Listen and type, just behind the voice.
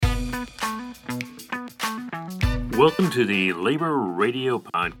Welcome to the Labor Radio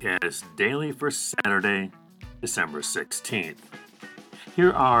Podcast Daily for Saturday, December 16th.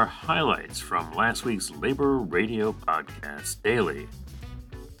 Here are highlights from last week's Labor Radio Podcast Daily.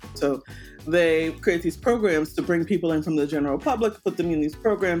 So they create these programs to bring people in from the general public, put them in these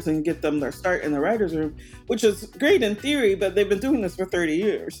programs and get them their start in the writer's room, which is great in theory, but they've been doing this for 30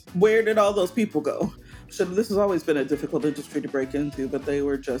 years. Where did all those people go? So this has always been a difficult industry to break into, but they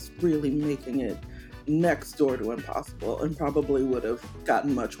were just really making it next door to impossible and probably would have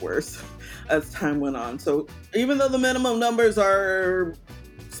gotten much worse as time went on. So even though the minimum numbers are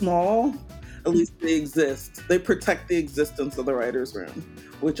small, at least they exist. They protect the existence of the writer's room,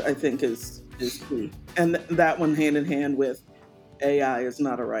 which I think is key. And that one hand in hand with AI is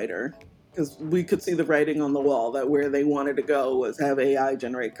not a writer. Because we could see the writing on the wall that where they wanted to go was have AI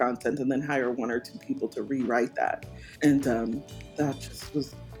generate content and then hire one or two people to rewrite that. And that just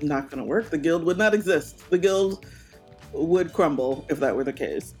was not going to work. The Guild would not exist. The Guild would crumble if that were the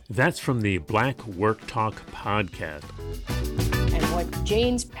case. That's from the Black Work Talk podcast. And what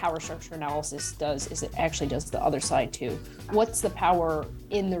Jane's power structure analysis does is it actually does the other side too. What's the power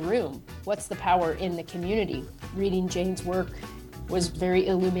in the room? What's the power in the community? Reading Jane's work was very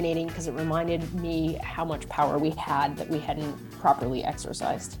illuminating because it reminded me how much power we had that we hadn't properly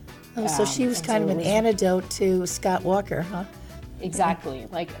exercised. Oh, so she was kind of an antidote to Scott Walker, huh? Exactly.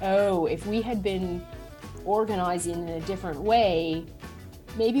 Like, if we had been organizing in a different way,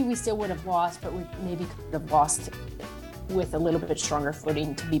 maybe we still would have lost, but we maybe could have lost with a little bit stronger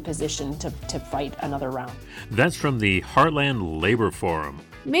footing to be positioned to fight another round. That's from the Heartland Labor Forum.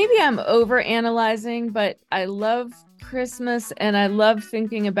 Maybe I'm overanalyzing, but I love Christmas and I love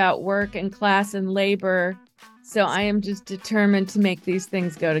thinking about work and class and labor. So I am just determined to make these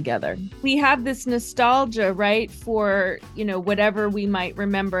things go together. We have this nostalgia, right, for, whatever we might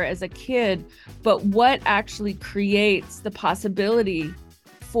remember as a kid, but what actually creates the possibility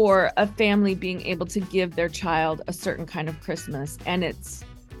for a family being able to give their child a certain kind of Christmas, and it's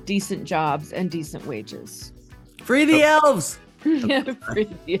decent jobs and decent wages. Free the elves! Free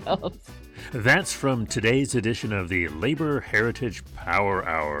the elves. That's from today's edition of the Labor Heritage Power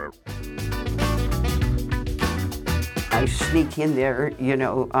Hour. I sneak in there,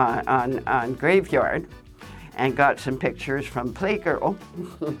 on Graveyard and got some pictures from Playgirl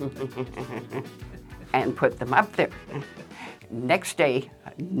and put them up there. Next day,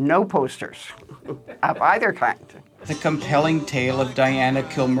 no posters of either kind. The compelling tale of Diana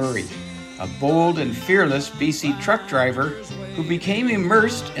Kilmurray, a bold and fearless BC truck driver who became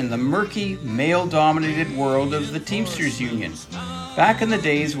immersed in the murky, male-dominated world of the Teamsters Union, back in the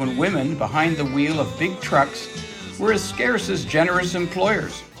days when women behind the wheel of big trucks were as scarce as generous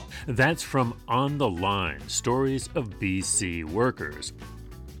employers. That's from On the Line, Stories of BC Workers.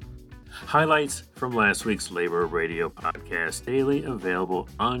 Highlights from last week's Labor Radio Podcast Daily, available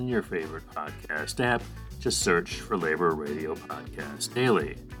on your favorite podcast app. Just search for Labor Radio Podcast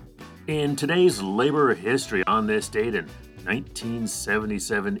Daily. In today's labor history, on this date in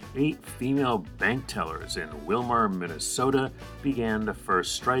 1977, 8 female bank tellers in Willmar, Minnesota began the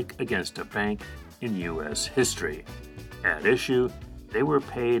first strike against a bank in U.S. history. At issue, they were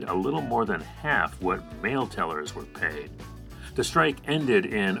paid a little more than half what male tellers were paid. The strike ended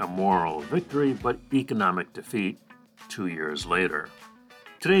in a moral victory but economic defeat 2 years later.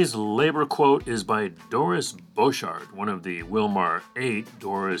 Today's labor quote is by Doris Beauchard, one of the Willmar 8,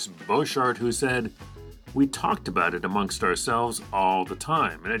 Doris Beauchard, who said, "We talked about it amongst ourselves all the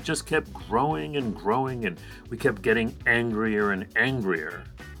time, and it just kept growing and growing, and we kept getting angrier and angrier."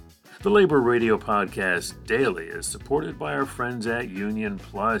 The Labor Radio Podcast Daily is supported by our friends at Union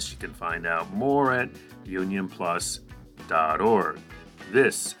Plus. You can find out more at unionplus.org.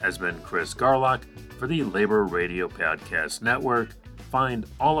 This has been Chris Garlock for the Labor Radio Podcast Network. Find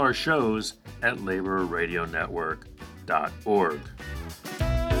all our shows at laborradionetwork.org.